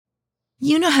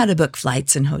You know how to book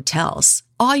flights and hotels.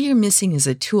 All you're missing is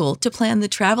a tool to plan the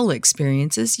travel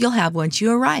experiences you'll have once you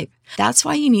arrive. That's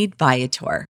why you need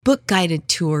Viator. Book guided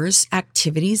tours,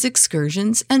 activities,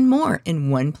 excursions, and more in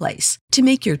one place to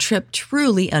make your trip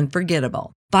truly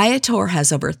unforgettable. Viator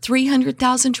has over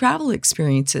 300,000 travel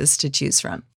experiences to choose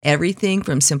from. Everything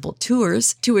from simple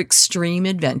tours to extreme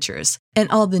adventures and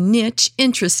all the niche,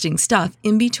 interesting stuff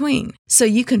in between. So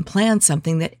you can plan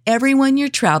something that everyone you're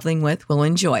traveling with will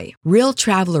enjoy. Real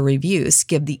traveler reviews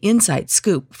give the inside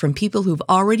scoop from people who've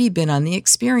already been on the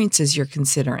experiences you're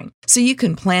considering. So you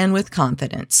can plan with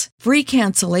confidence. Free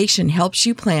cancellation helps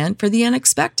you plan for the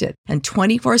unexpected. And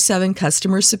 24/7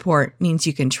 customer support means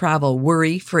you can travel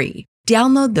worry-free.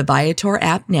 Download the Viator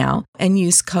app now and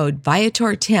use code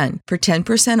Viator10 for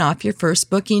 10% off your first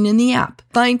booking in the app.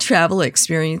 Find travel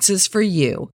experiences for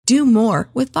you. Do more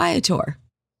with Viator.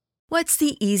 What's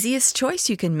the easiest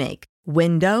choice you can make?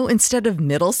 Window instead of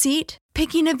middle seat?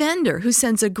 Picking a vendor who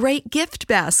sends a great gift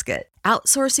basket?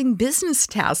 Outsourcing business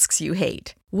tasks you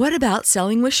hate? What about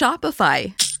selling with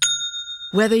Shopify?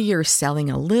 Whether you're selling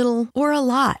a little or a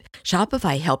lot,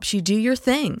 Shopify helps you do your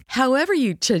thing, however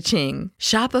you cha-ching.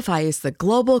 Shopify is the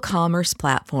global commerce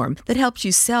platform that helps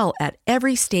you sell at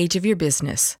every stage of your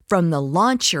business. From the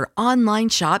launch your online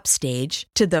shop stage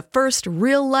to the first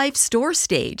real-life store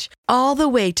stage, all the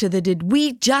way to the did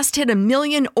we just hit a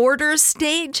million orders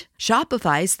stage.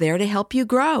 Shopify's there to help you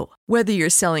grow. Whether you're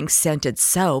selling scented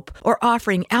soap or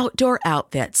offering outdoor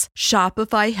outfits,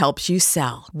 Shopify helps you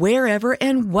sell. Wherever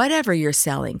and whatever you're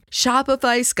selling,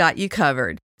 Shopify's got you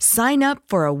covered. Sign up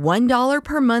for a $1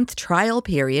 per month trial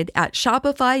period at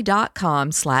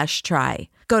shopify.com/try.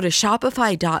 Go to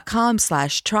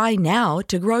shopify.com/try now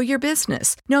to grow your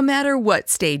business, no matter what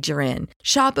stage you're in.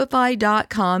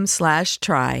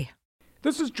 Shopify.com/try.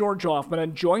 This is George Hoffman,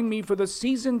 and join me for the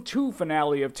Season 2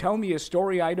 finale of Tell Me a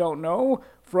Story I Don't Know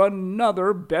for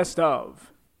another Best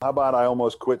Of. How about I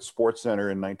almost quit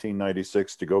SportsCenter in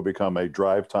 1996 to go become a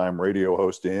drive-time radio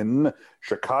host in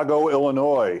Chicago,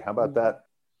 Illinois? How about that?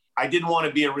 I didn't want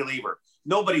to be a reliever.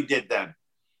 Nobody did then.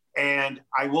 And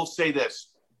I will say this,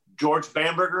 George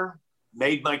Bamberger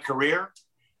made my career.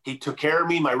 He took care of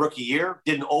me my rookie year,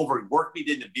 didn't overwork me,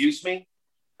 didn't abuse me.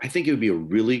 I think it would be a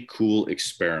really cool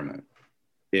experiment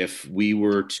if we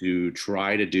were to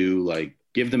try to do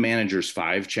give the managers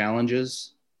 5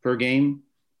 challenges per game,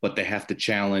 but they have to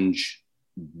challenge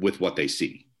with what they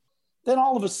see. Then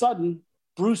all of a sudden,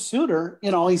 Bruce Sutter,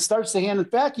 he starts to hand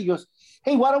it back. He goes,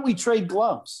 hey, why don't we trade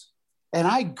gloves? And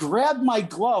I grabbed my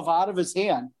glove out of his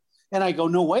hand and I go,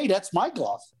 no way, that's my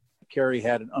glove. Kerry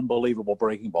had an unbelievable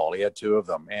breaking ball. He had 2 of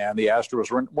them. And the Astros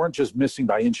weren't just missing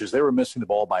by inches. They were missing the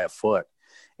ball by a foot.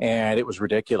 And it was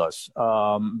ridiculous,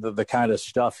 the kind of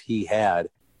stuff he had.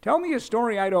 Tell Me a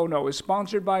Story I Don't Know is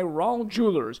sponsored by Rawl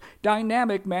Jewelers,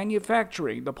 Dynamic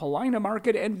Manufacturing, the Paulina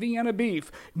Market, and Vienna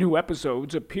Beef. New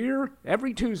episodes appear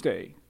every Tuesday.